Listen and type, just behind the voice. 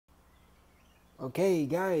Okay,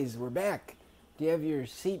 guys, we're back. Do you have your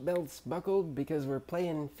seatbelts buckled? Because we're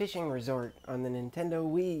playing Fishing Resort on the Nintendo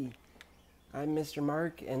Wii. I'm Mr.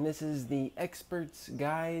 Mark, and this is the Expert's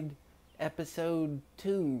Guide, Episode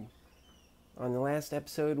 2. On the last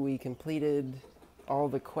episode, we completed all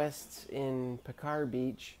the quests in Pakar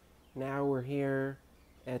Beach. Now we're here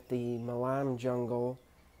at the Malam Jungle,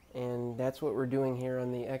 and that's what we're doing here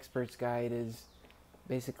on the Expert's Guide, is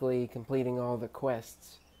basically completing all the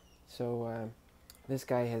quests. So, this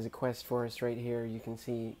guy has a quest for us right here. You can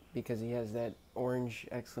see because he has that orange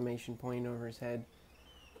exclamation point over his head.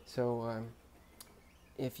 So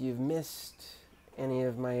if you've missed any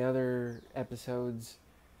of my other episodes,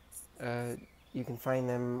 you can find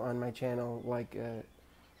them on my channel, like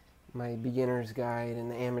my beginner's guide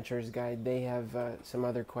and the amateur's guide. They have some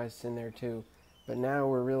other quests in there too. But now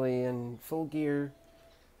we're really in full gear,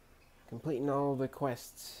 completing all the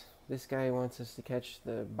quests. This guy wants us to catch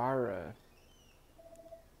the Bara,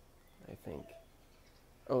 I think.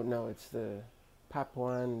 Oh no, it's the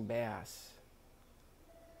Papuan bass.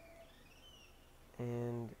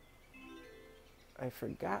 And I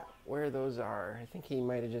forgot where those are. I think he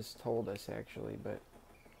might have just told us actually, but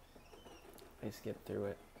I skipped through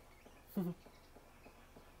it. The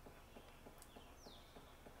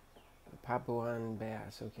Papuan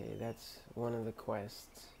bass. Okay, that's one of the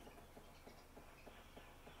quests.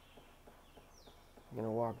 I'm gonna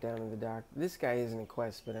walk down to the dock. This guy isn't a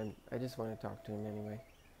quest, but I just want to talk to him anyway.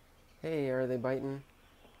 Hey, are they biting?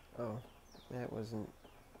 Oh, that wasn't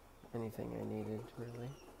anything I needed, really.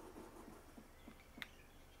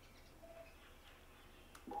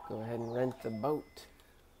 Go ahead and rent the boat.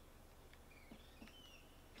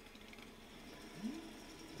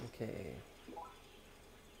 Okay.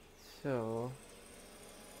 So,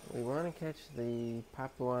 we want to catch the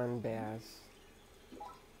Papuan bass.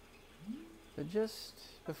 But just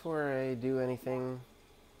before I do anything,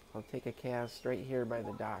 I'll take a cast right here by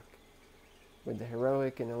the dock with the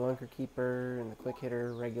heroic and the lunker keeper and the quick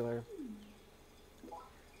hitter regular.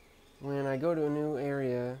 When I go to a new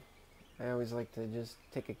area, I always like to just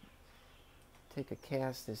take a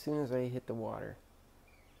cast as soon as I hit the water.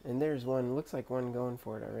 And there's one, looks like one going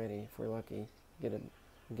for it already, if we're lucky. Get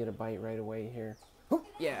a bite right away here. Oh,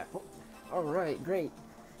 yeah. All right, great.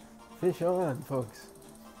 Fish on, folks.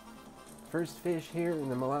 First fish here in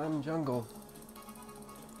the Malam Jungle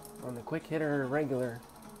on the quick hitter regular.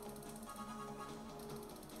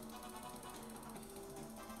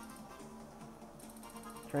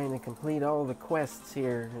 Trying to complete all the quests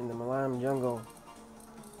here in the Malam Jungle.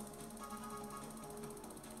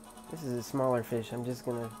 This is a smaller fish. I'm just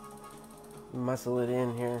gonna muscle it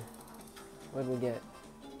in here. What do we get?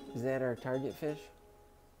 Is that our target fish?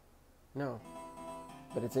 No.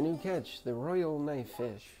 But it's a new catch, the Royal Knife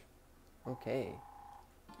Fish. Okay.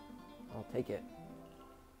 I'll take it.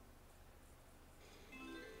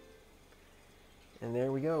 And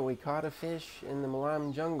there we go. We caught a fish in the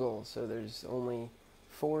Malam Jungle. So there's only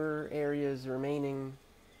 4 areas remaining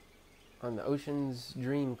on the Ocean's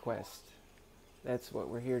Dream quest. That's what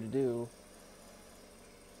we're here to do.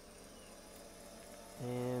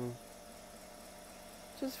 And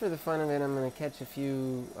just for the fun of it, I'm going to catch a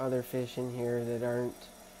few other fish in here that aren't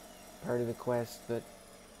part of the quest, but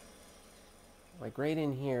like right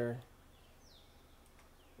in here,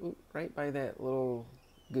 right by that little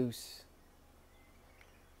goose.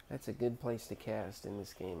 That's a good place to cast in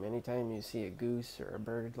this game. Anytime you see a goose or a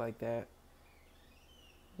bird like that,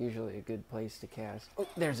 usually a good place to cast. Oh,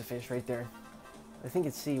 there's a fish right there. I think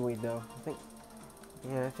it's seaweed though.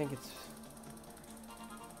 I think it's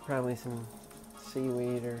probably some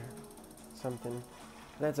seaweed or something.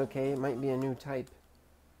 That's okay, it might be a new type.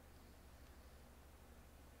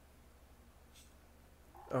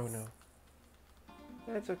 Oh no.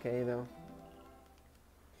 That's okay though.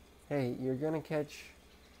 Hey, you're gonna catch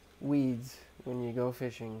weeds when you go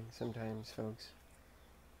fishing sometimes, folks.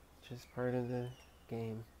 Just part of the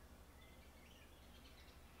game.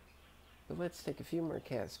 But let's take a few more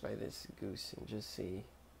casts by this goose and just see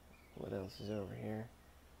what else is over here.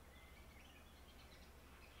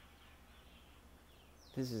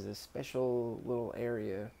 This is a special little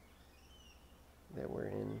area that we're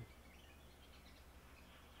in.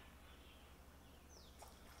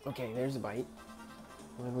 Okay, there's a bite.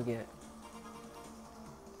 What do we get?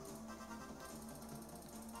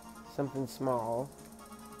 Something small.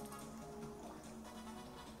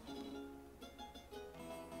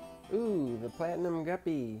 Ooh, the platinum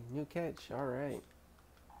guppy. New catch. Alright.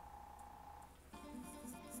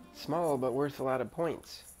 Small, but worth a lot of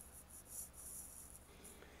points.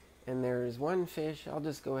 And there's one fish, I'll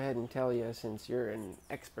just go ahead and tell you since you're an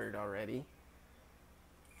expert already.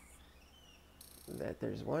 that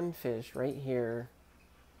there's one fish right here,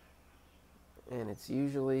 and it's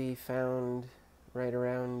usually found right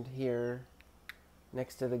around here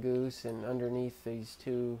next to the goose and underneath these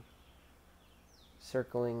two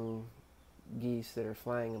circling geese that are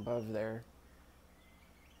flying above there.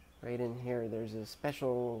 Right in here, there's a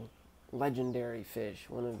special legendary fish.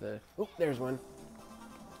 One of the... Oh, there's one.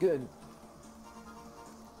 Good.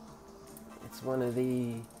 It's one of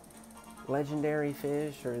the legendary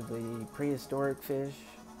fish, or the prehistoric fish,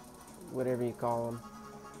 whatever you call them,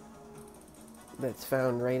 that's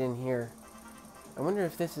found right in here. I wonder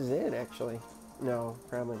if this is it, actually. No,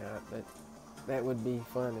 probably not, but that would be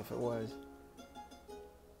fun if it was.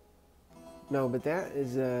 No, but that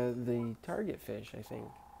is the target fish, I think.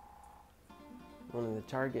 One of the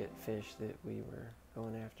target fish that we were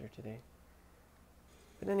going after today.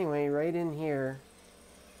 But anyway, right in here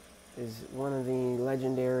is one of the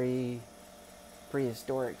legendary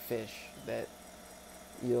prehistoric fish that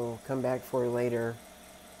you'll come back for later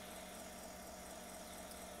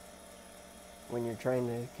when you're trying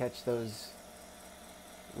to catch those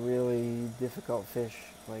really difficult fish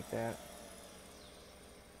like that.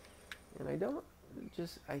 And I don't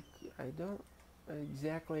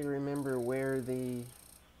exactly remember where the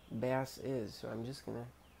bass is, so I'm just gonna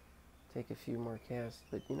take a few more casts.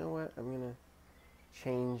 But you know what? I'm gonna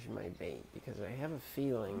change my bait because I have a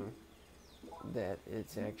feeling that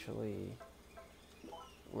it's actually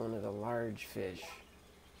one of the large fish.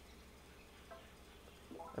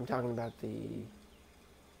 I'm talking about the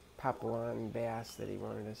Papuan bass that he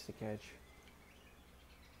wanted us to catch.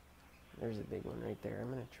 There's a big one right there.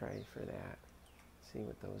 I'm going to try for that. See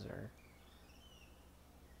what those are.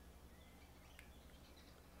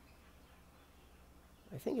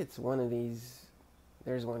 I think it's one of these.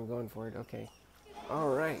 There's one going for it. Okay. All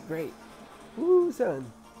right, great. Woo,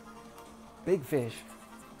 son. Big fish.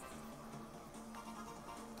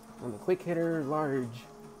 On the quick hitter, large.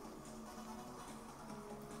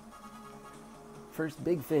 First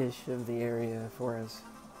big fish of the area for us.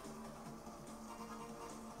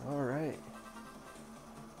 All right.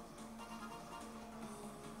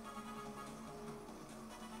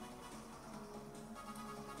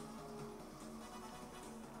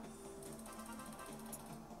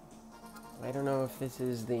 I don't know if this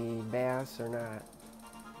is the bass or not.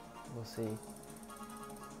 We'll see.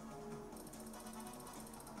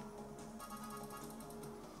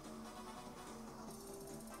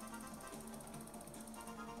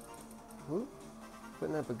 Ooh,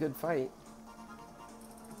 putting up a good fight.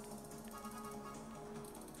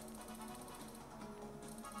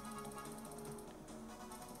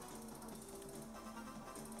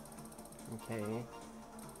 Okay.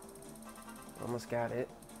 Almost got it.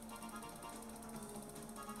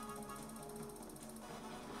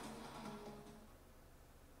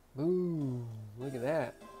 Boom. Look at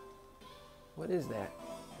that. What is that?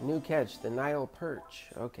 New catch, the Nile perch.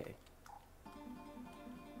 Okay.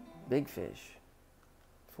 Big fish.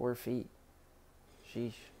 4 feet.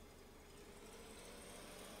 Sheesh.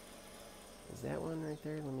 Is that one right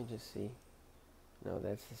there? Let me just see. No,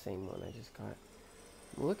 that's the same one I just caught.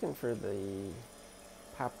 I'm looking for the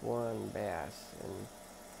Papuan bass, and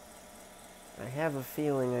I have a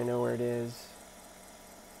feeling I know where it is.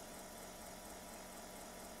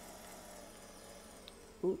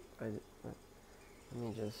 Ooh, let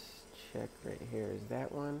me just check right here. Is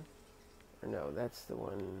that one? Or no, that's the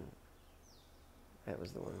one. That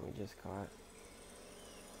was the one we just caught.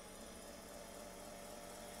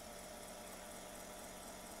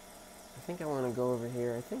 I think I want to go over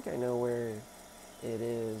here. I think I know where it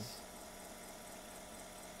is.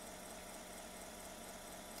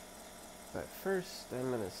 But first,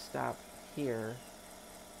 I'm going to stop here,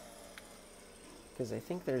 because I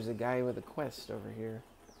think there's a guy with a quest over here.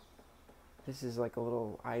 This is like a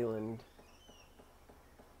little island.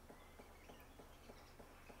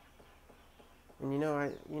 And you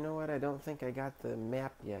know what? I don't think I got the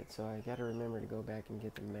map yet, so I got to remember to go back and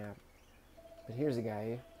get the map. But here's a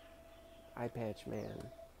guy, Eye Patch Man.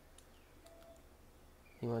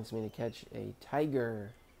 He wants me to catch a tiger.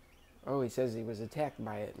 Oh, he says he was attacked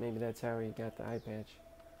by it. Maybe that's how he got the eye patch.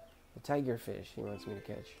 The tiger fish he wants me to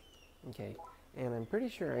catch. Okay, and I'm pretty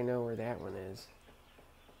sure I know where that one is.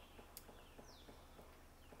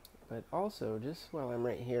 But also, just while I'm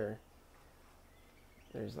right here,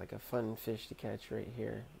 there's like a fun fish to catch right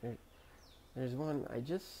here. There's one, I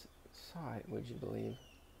just saw it, would you believe?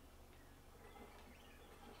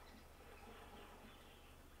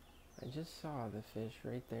 I just saw the fish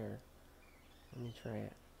right there. Let me try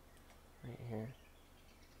it. Right here.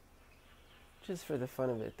 Just for the fun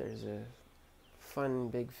of it, there's a fun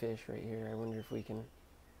big fish right here. I wonder if we can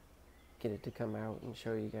get it to come out and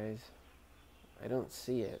show you guys. I don't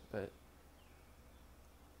see it, but...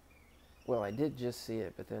 Well, I did just see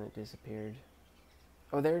it, but then it disappeared.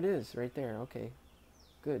 Oh, there it is, right there. Okay,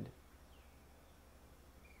 good.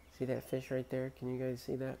 See that fish right there? Can you guys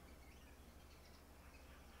see that?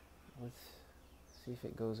 Let's see if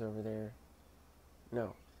it goes over there.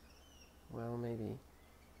 No. Well, maybe.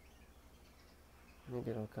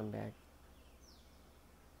 Maybe it'll come back.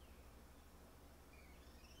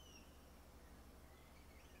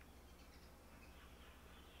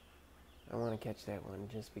 I want to catch that one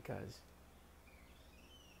just because.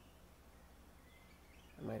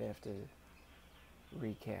 I might have to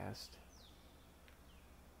recast.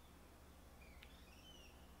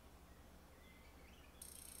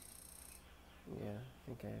 Yeah, I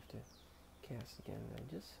think I have to cast again.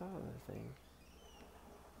 I just saw the thing.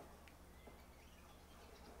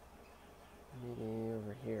 Maybe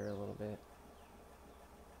over here a little bit.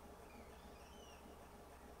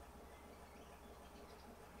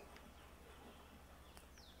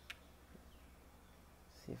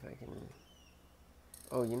 See if I can...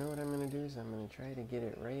 Oh, you know what I'm going to do is I'm going to try to get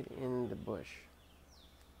it right in the bush.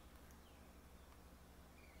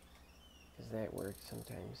 Because that works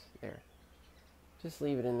sometimes. There. Just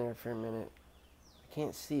leave it in there for a minute. I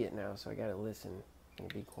can't see it now, so I got to listen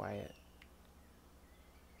and be quiet.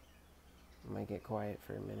 I might get quiet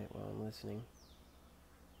for a minute while I'm listening.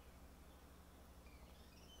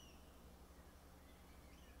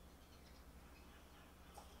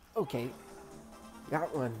 Okay.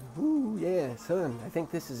 Got one. Woo, yeah, son. I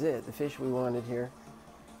think this is it. The fish we wanted here.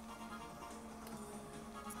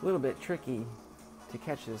 A little bit tricky to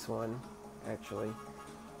catch this one, actually.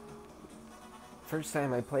 First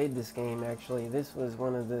time I played this game, actually, this was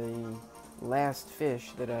one of the last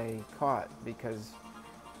fish that I caught because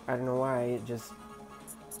I don't know why, it just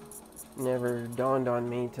never dawned on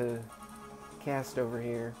me to cast over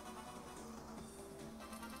here.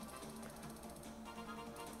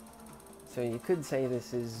 So you could say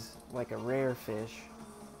this is like a rare fish.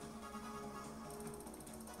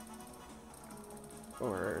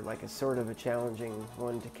 Or like a sort of a challenging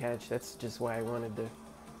one to catch. That's just why I wanted to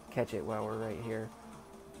catch it while we're right here.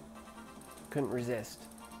 Couldn't resist.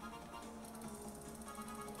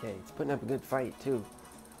 Okay, it's putting up a good fight too.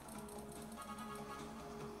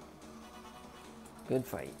 Good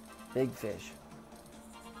fight. Big fish.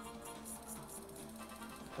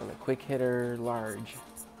 On a quick hitter, large.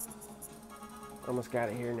 Almost got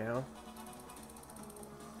it here now.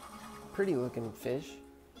 Pretty looking fish.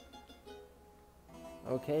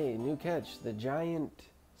 Okay, new catch. The giant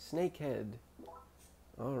snakehead.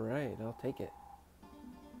 Alright, I'll take it.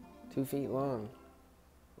 2 feet long.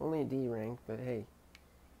 Only a D rank, but hey.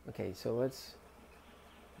 Okay, so let's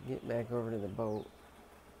get back over to the boat.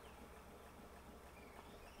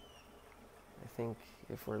 I think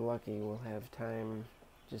if we're lucky, we'll have time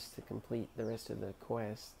just to complete the rest of the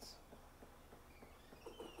quests.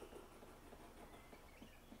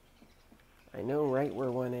 I know right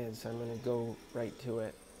where one is, so I'm going to go right to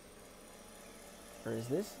it. Or is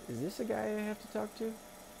this a guy I have to talk to?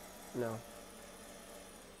 No.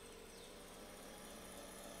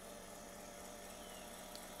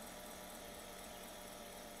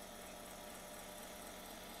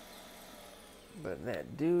 But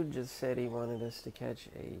that dude just said he wanted us to catch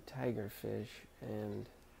a tigerfish, and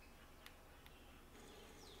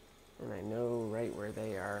I know right where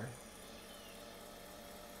they are.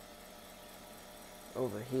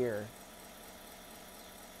 Over here.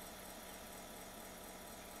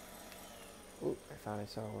 Ooh, I thought I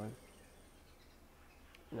saw one.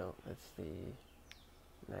 No, that's the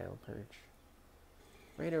Nile perch.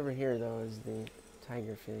 Right over here, though, is the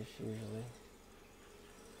tigerfish, usually.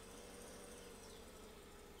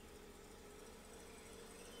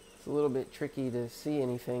 It's a little bit tricky to see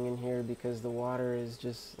anything in here because the water is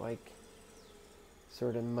just, like,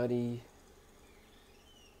 sort of muddy.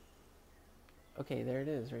 Okay, there it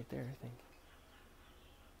is, right there, I think.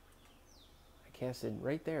 I casted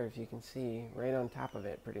right there, if you can see, right on top of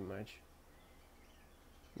it, pretty much.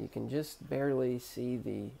 You can just barely see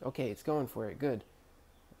the... Okay, it's going for it. Good.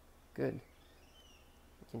 Good.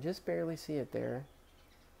 You can just barely see it there.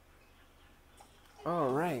 All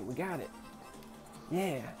right, we got it.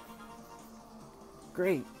 Yeah.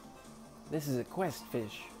 Great. This is a quest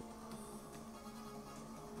fish.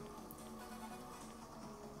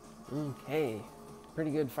 Okay.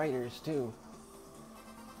 Pretty good fighters, too.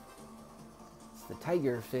 It's the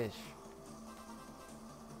tigerfish.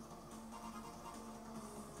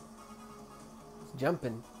 It's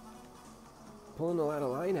jumping. Pulling a lot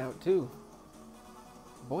of line out, too.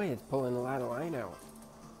 Boy, it's pulling a lot of line out.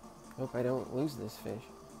 Hope I don't lose this fish.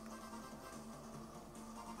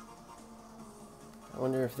 I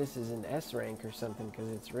wonder if this is an S rank or something, because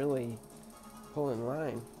it's really pulling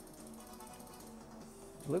line.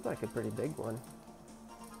 Looked like a pretty big one.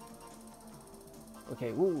 Okay,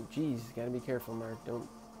 ooh, geez, gotta be careful, Mark. Don't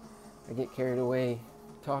I get carried away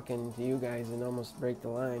talking to you guys and almost break the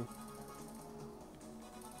line.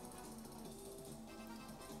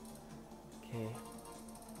 Okay.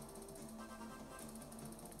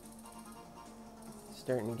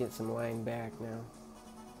 Starting to get some line back now.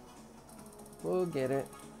 We'll get it.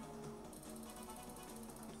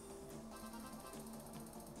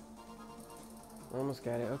 Almost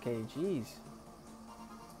got it. Okay, geez.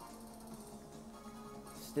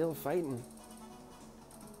 Still fighting.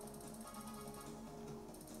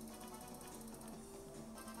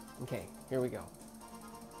 Okay, here we go.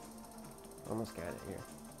 Almost got it here.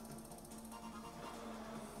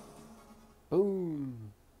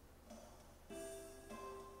 Boom!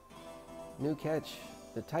 New catch.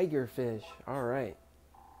 The tiger fish. Alright.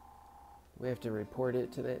 We have to report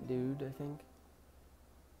it to that dude, I think.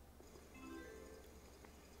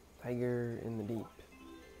 Tiger in the deep.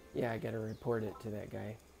 Yeah, I gotta report it to that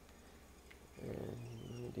guy. And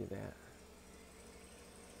let me do that.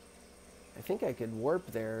 I think I could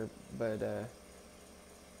warp there, but I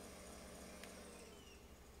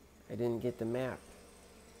didn't get the map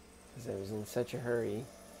because I was in such a hurry.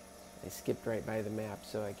 I skipped right by the map,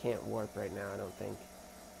 so I can't warp right now, I don't think,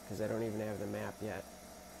 because I don't even have the map yet.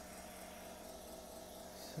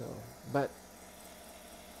 So, but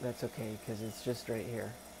that's okay, because it's just right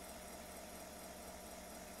here.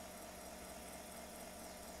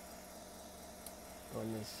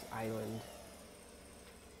 On this island.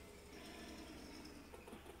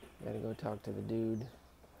 Gotta go talk to the dude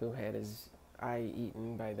who had his eye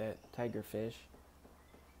eaten by that tiger fish.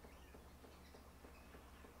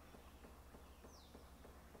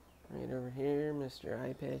 Right over here, Mr.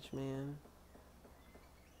 Eye Patch Man.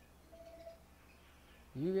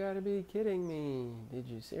 You gotta be kidding me. Did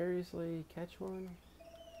you seriously catch one?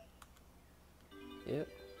 Yep.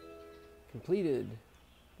 Completed.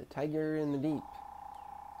 The tiger in the deep.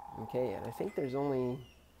 Okay, and I think there's only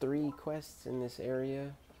 3 quests in this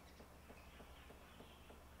area.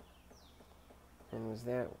 And was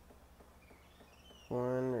that 1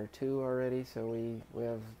 or 2 already? So we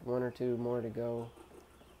have 1 or 2 more to go.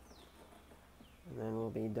 And then we'll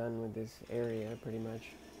be done with this area pretty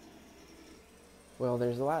much. Well,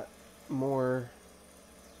 there's a lot more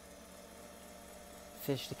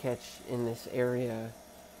fish to catch in this area,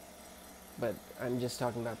 but I'm just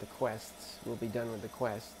talking about the quests. We'll be done with the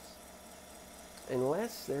quests.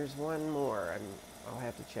 Unless there's one more. I'll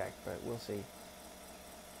have to check, but we'll see.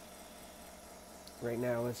 Right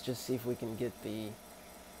now, let's just see if we can get the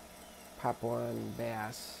Papuan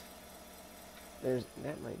bass.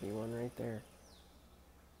 That might be one right there.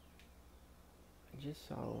 I just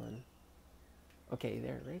saw one. Okay,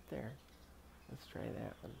 there, right there. Let's try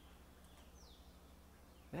that one.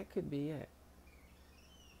 That could be it.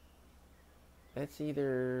 That's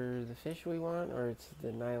either the fish we want or it's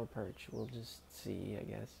the Nile perch. We'll just see, I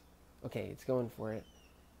guess. Okay, it's going for it.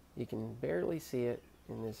 You can barely see it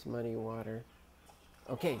in this muddy water.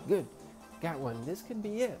 Okay, good. Got one. This could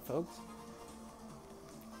be it, folks.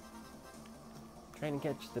 Trying to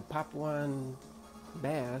catch the Papuan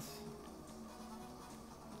bass.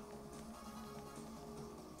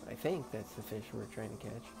 I think that's the fish we're trying to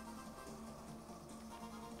catch.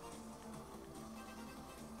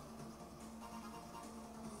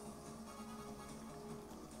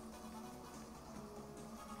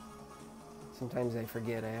 Sometimes I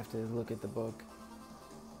forget I have to look at the book.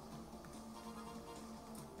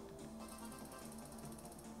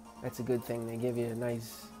 That's a good thing. They give you a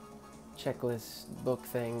nice checklist book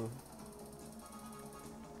thing.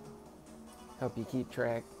 Help you keep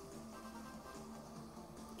track.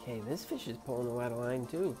 Okay, this fish is pulling a lot of line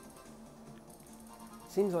too.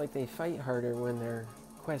 Seems like they fight harder when they're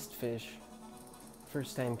quest fish.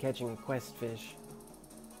 First time catching a quest fish.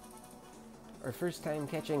 Or first time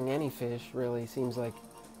catching any fish, really. Seems like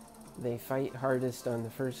they fight hardest on the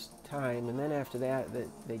first time, and then after that,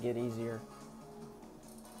 they get easier.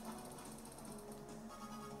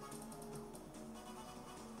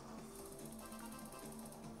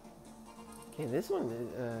 Okay, this one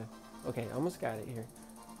is, okay, almost got it here.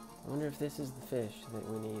 I wonder if this is the fish that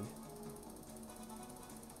we need.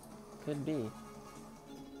 Could be.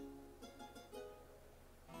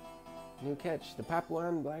 New catch, the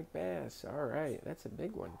Papuan black bass. Alright, that's a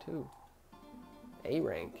big one too. A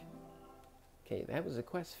rank. Okay, that was a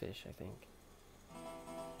quest fish, I think.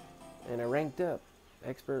 And I ranked up.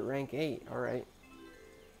 Expert rank 8, alright.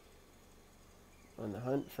 On the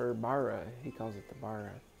hunt for Bara. He calls it the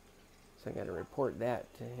Bara. So I got to report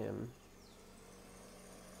that to him.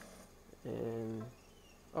 And,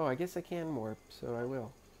 oh, I guess I can warp, so I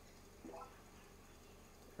will.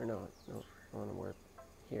 Or no, I want to warp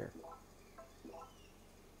here.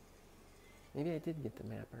 Maybe I did get the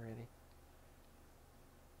map already.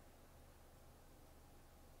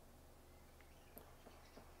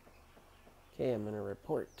 Okay, I'm going to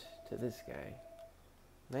report to this guy.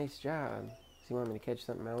 Nice job. Does he want me to catch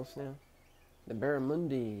something else now? The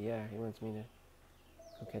barramundi. Yeah, he wants me to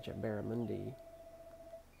go catch a barramundi.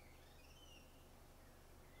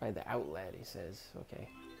 By the outlet, he says. Okay.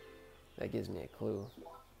 That gives me a clue.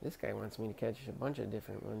 This guy wants me to catch a bunch of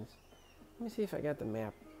different ones. Let me see if I got the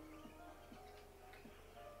map.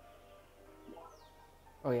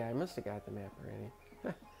 Oh yeah, I must have got the map already.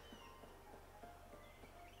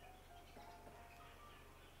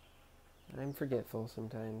 I'm forgetful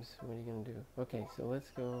sometimes. What are you going to do? Okay, so let's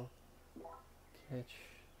go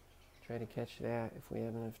try to catch that if we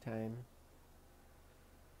have enough time.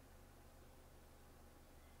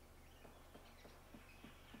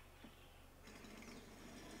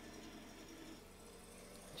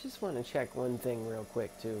 I just want to check one thing real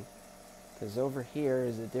quick too, because over here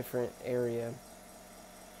is a different area,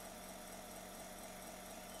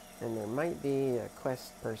 and there might be a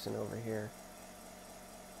quest person over here.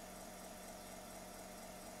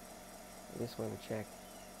 I just want to check.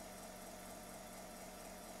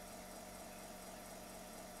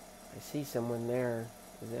 I see someone there.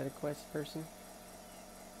 Is that a quest person?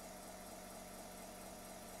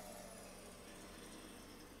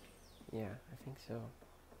 Yeah, I think so.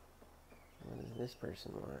 What does this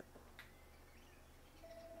person want?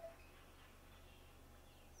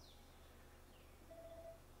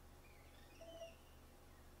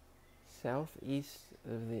 Southeast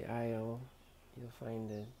of the isle, you'll find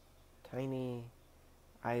a tiny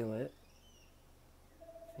islet.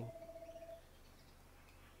 I think.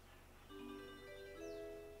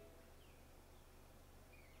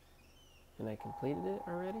 And I completed it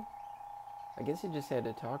already? I guess you just had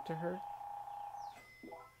to talk to her.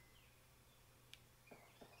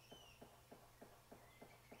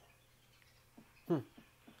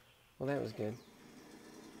 Well, that was good.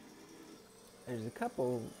 There's a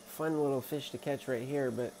couple fun little fish to catch right here,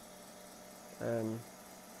 but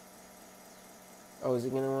oh, is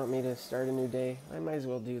it gonna want me to start a new day? I might as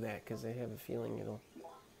well do that because I have a feeling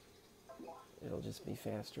it'll just be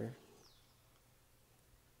faster.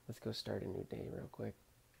 Let's go start a new day real quick.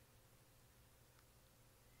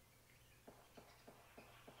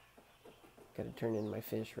 Gotta turn in my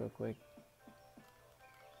fish real quick.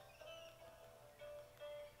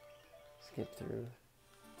 Skip through.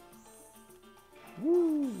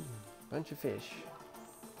 Woo! Bunch of fish.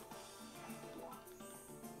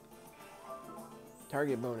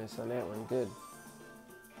 Target bonus on that one, good.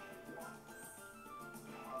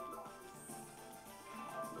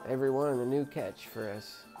 Every one a new catch for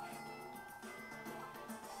us.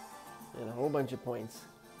 And a whole bunch of points.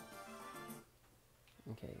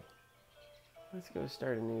 Okay. Let's go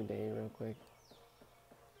start a new day real quick.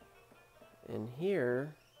 And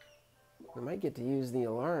here, we might get to use the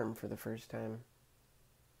alarm for the first time.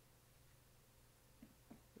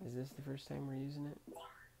 Is this the first time we're using it?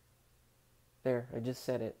 There, I just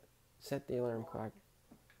set it. Set the alarm clock.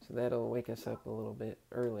 So that'll wake us up a little bit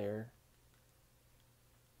earlier.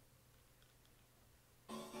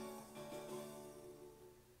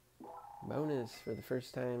 Bonus for the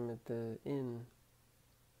first time at the inn.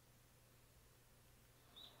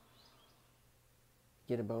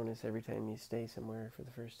 Get a bonus every time you stay somewhere for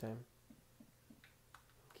the first time.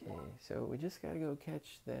 Okay, so we just gotta go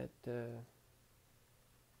catch that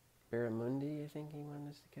barramundi, I think he wanted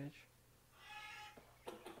us to catch.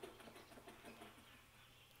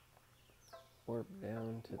 Warp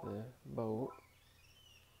down to the boat.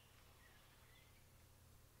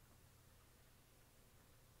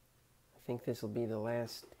 I think this will be the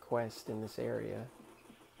last quest in this area.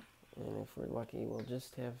 And if we're lucky, we'll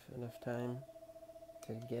just have enough time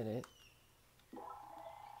to get it.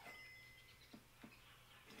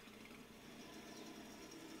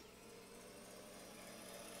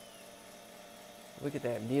 Look at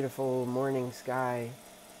that beautiful morning sky.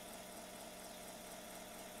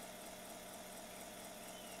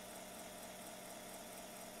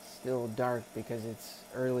 Still dark because it's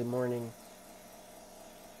early morning.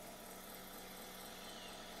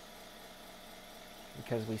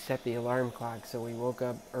 Because we set the alarm clock, so we woke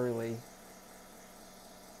up early.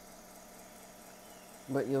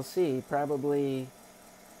 But you'll see, probably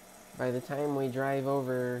by the time we drive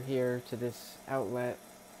over here to this outlet,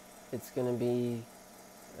 it's going to be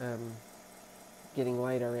getting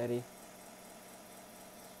light already.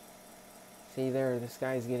 See there, the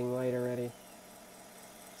sky's getting light already.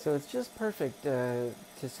 So it's just perfect to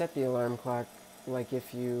set the alarm clock, like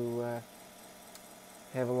if you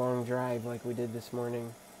have a long drive like we did this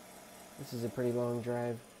morning. This is a pretty long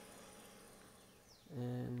drive.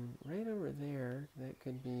 And right over there, that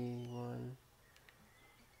could be one.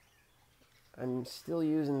 I'm still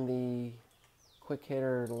using the Quick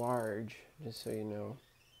Hitter Large, just so you know.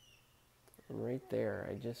 And right there,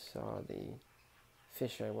 I just saw the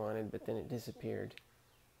fish I wanted, but then it disappeared.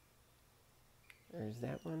 Or is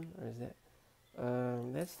that one? Or is that...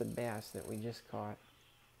 that's the bass that we just caught.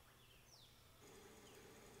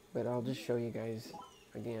 But I'll just show you guys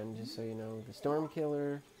again, just so you know. The Storm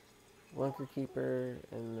Killer, Lunker Keeper,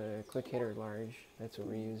 and the Quick Hitter Large. That's what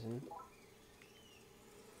we're using.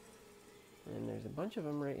 And there's a bunch of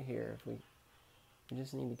them right here. We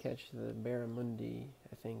just need to catch the barramundi,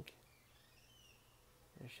 I think.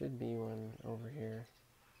 There should be one over here.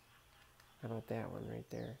 How about that one right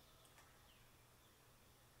there?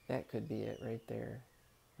 That could be it right there.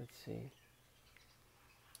 Let's see.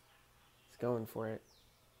 It's going for it.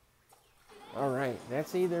 Alright,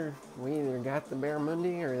 that's we either got the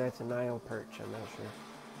barramundi or that's a Nile perch, I'm not sure.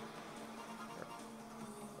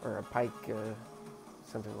 Or a pike,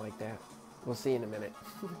 something like that. We'll see in a minute.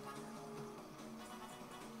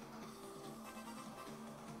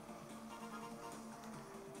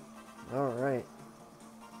 Alright.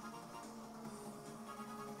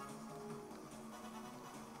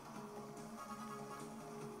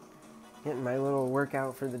 Getting my little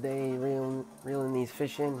workout for the day, reeling these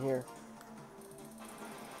fish in here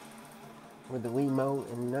with the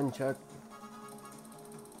Wiimote and nunchuck.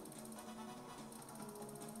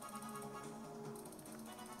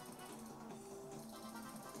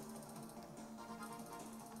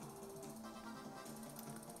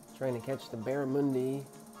 Trying to catch the barramundi.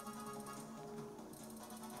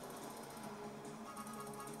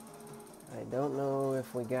 I don't know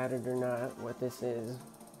if we got it or not, what this is,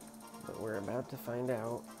 but we're about to find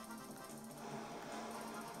out.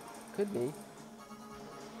 Could be.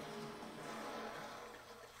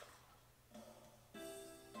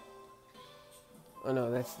 Oh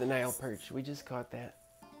no, that's the Nile perch. We just caught that.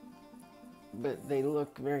 But they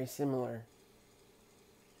look very similar.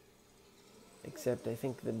 Except I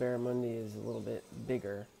think the barramundi is a little bit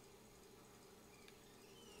bigger.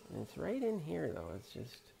 And it's right in here though. It's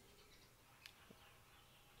just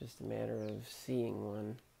a matter of seeing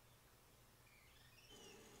one.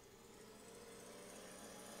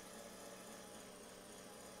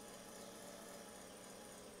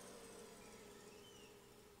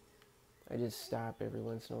 I just stop every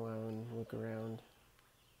once in a while and look around.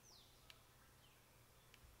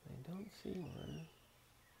 I don't see one.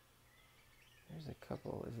 There's a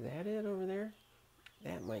couple. Is that it over there?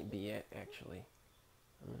 That might be it, actually.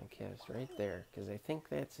 I'm going to cast right there, because I think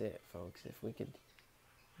that's it, folks. If we could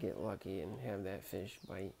get lucky and have that fish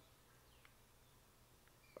bite.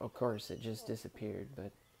 Of course, it just disappeared,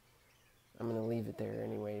 but I'm going to leave it there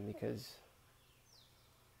anyway, because...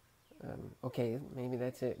 okay, maybe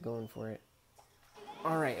that's it. Going for it.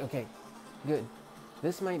 Alright, okay. Good.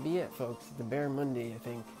 This might be it, folks. The barramundi, I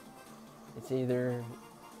think. It's either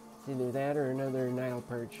that or another Nile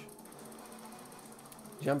perch.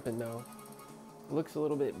 Jumping, though. Looks a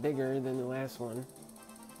little bit bigger than the last one.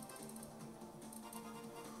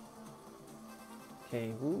 Okay,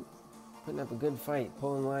 whoop. Putting up a good fight.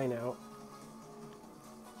 Pulling line out.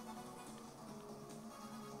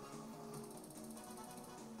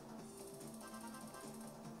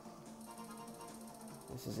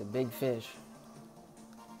 This is a big fish.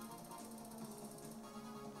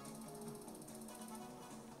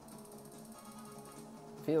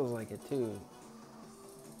 Feels like it too.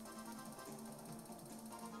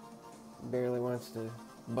 Barely wants to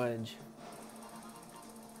budge.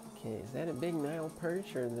 Okay, is that a big Nile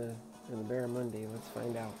perch or the barramundi? Let's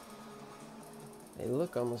find out. They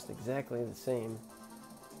look almost exactly the same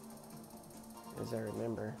as I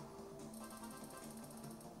remember.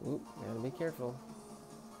 Oop, gotta be careful.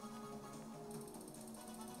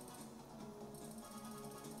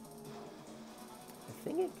 I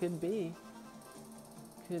think it could be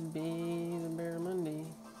the barramundi.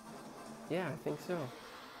 Yeah, I think so.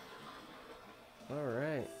 All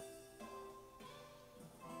right.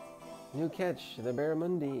 New catch, the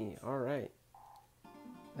barramundi. All right.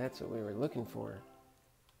 That's what we were looking for.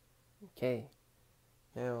 Okay.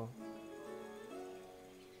 Now.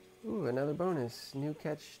 Ooh, another bonus. New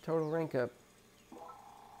catch, total rank up.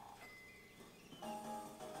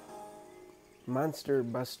 Monster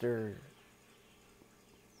Buster.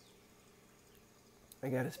 I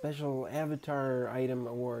got a special avatar item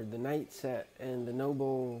award, the Night Set and the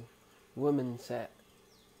Noble woman set.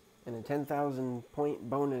 And a 10,000 point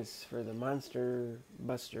bonus for the Monster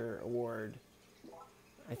Buster Award.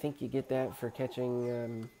 I think you get that for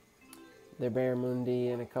catching the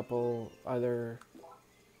barramundi and a couple other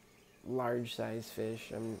large size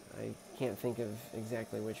fish. I can't think of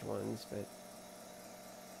exactly which ones, but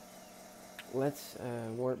let's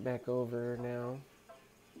warp back over now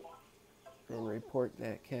and report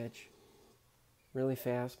that catch really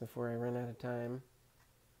fast before I run out of time.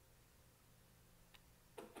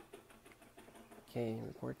 Okay,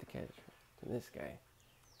 report the catch to this guy.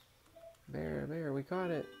 Bear, we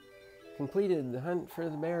caught it. Completed the hunt for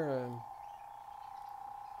the bear.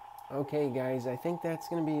 Okay, guys, I think that's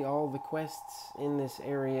going to be all the quests in this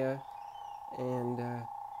area. And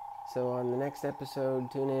so on the next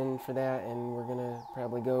episode, tune in for that, and we're going to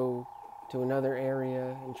probably go to another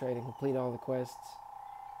area and try to complete all the quests.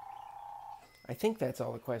 I think that's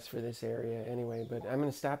all the quests for this area anyway, but I'm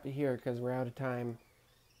going to stop it here because we're out of time.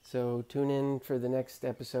 So tune in for the next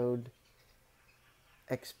episode,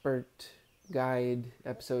 Expert Guide,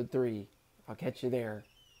 Episode 3. I'll catch you there.